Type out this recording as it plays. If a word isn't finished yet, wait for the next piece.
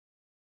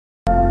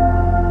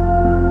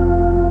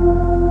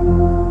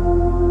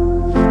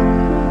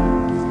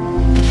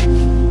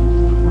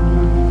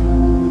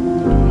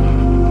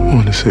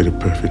say the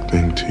perfect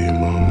thing to you,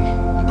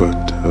 Mom,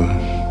 but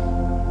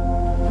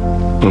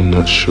I'm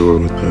not sure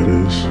what that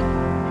is.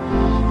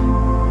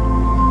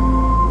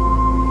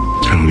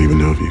 I don't even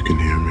know if you can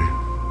hear me,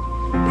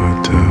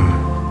 but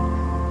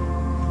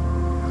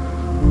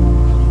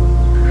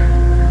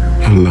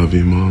I love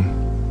you, Mom.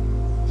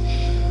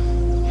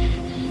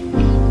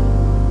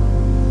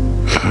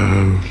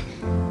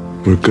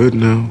 We're good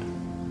now.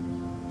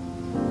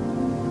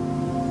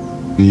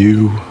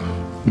 You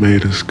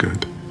made us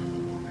good.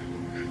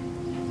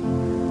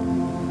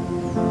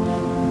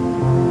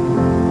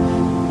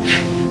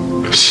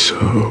 So,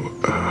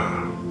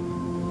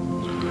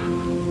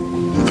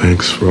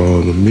 thanks for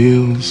all the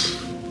meals.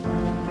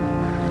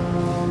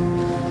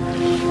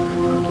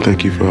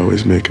 Thank you for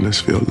always making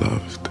us feel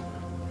loved.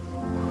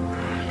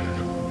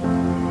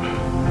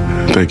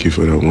 Thank you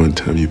for that one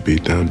time you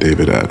beat down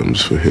David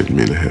Adams for hitting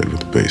me in the head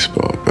with a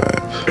baseball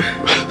bat.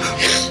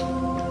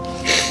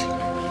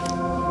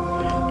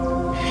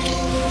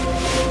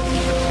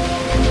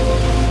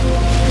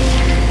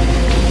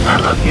 I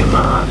love you,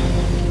 Mom.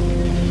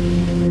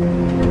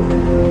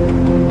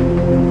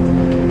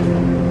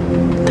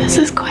 This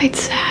is quite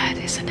sad,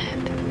 isn't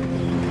it?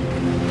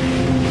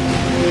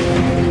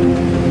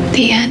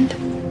 The end?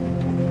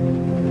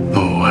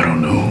 Oh, I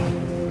don't know.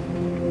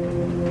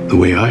 The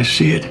way I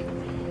see it,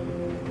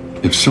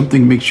 if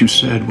something makes you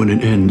sad when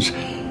it ends,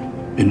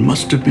 it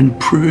must have been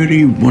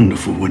pretty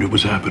wonderful when it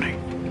was happening.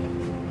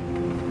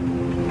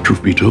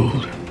 Truth be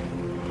told,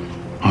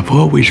 I've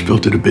always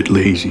felt it a bit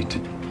lazy to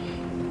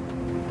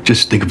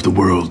just think of the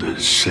world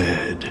as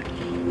sad,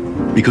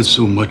 because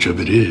so much of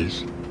it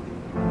is.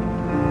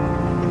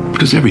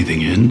 Because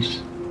everything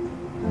ends,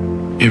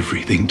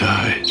 everything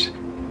dies.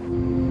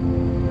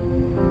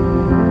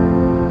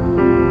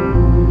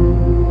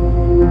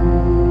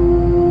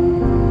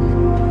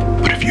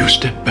 But if you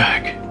step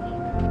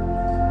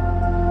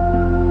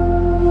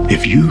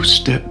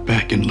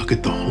back and look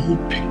at the whole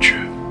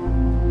picture,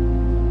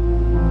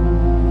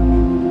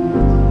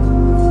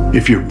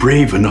 if you're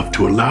brave enough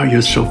to allow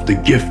yourself the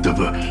gift of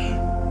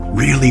a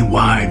really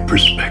wide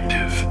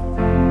perspective.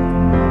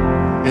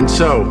 And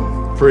so,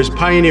 for his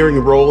pioneering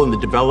role in the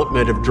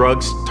development of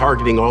drugs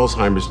targeting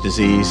Alzheimer's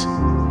disease,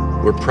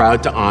 we're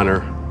proud to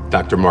honor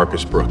Dr.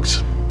 Marcus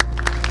Brooks.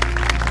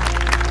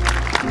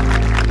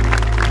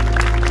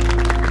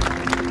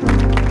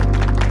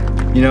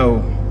 You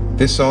know,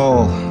 this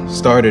all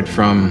started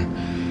from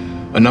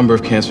a number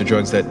of cancer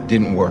drugs that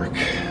didn't work.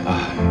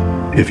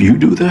 If you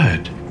do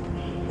that,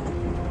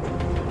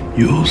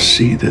 you'll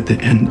see that the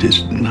end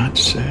is not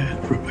sad,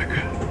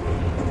 Rebecca.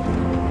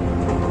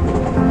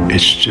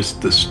 It's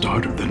just the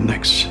start of the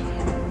next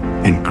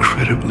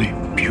incredibly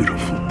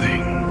beautiful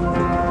thing.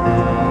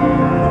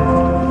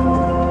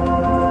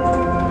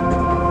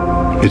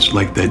 It's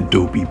like that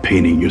dopey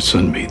painting your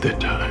son made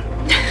that time.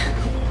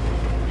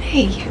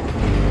 Hey,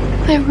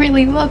 I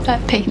really love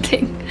that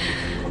painting.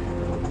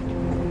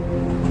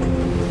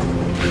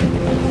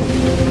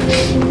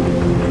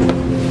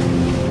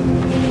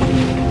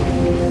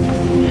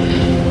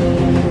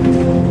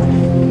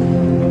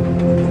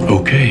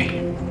 Okay.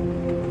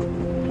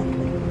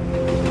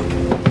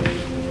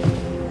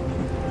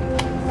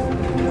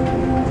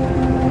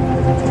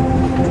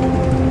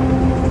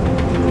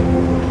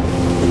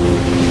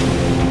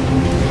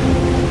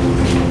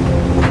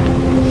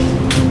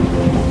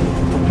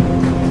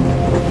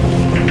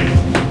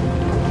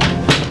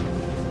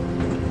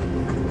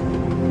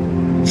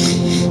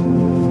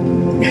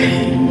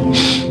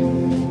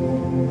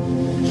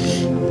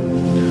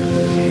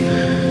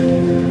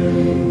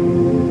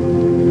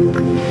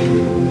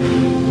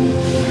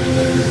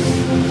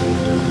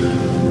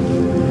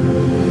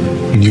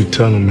 You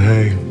tell him,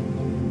 hey,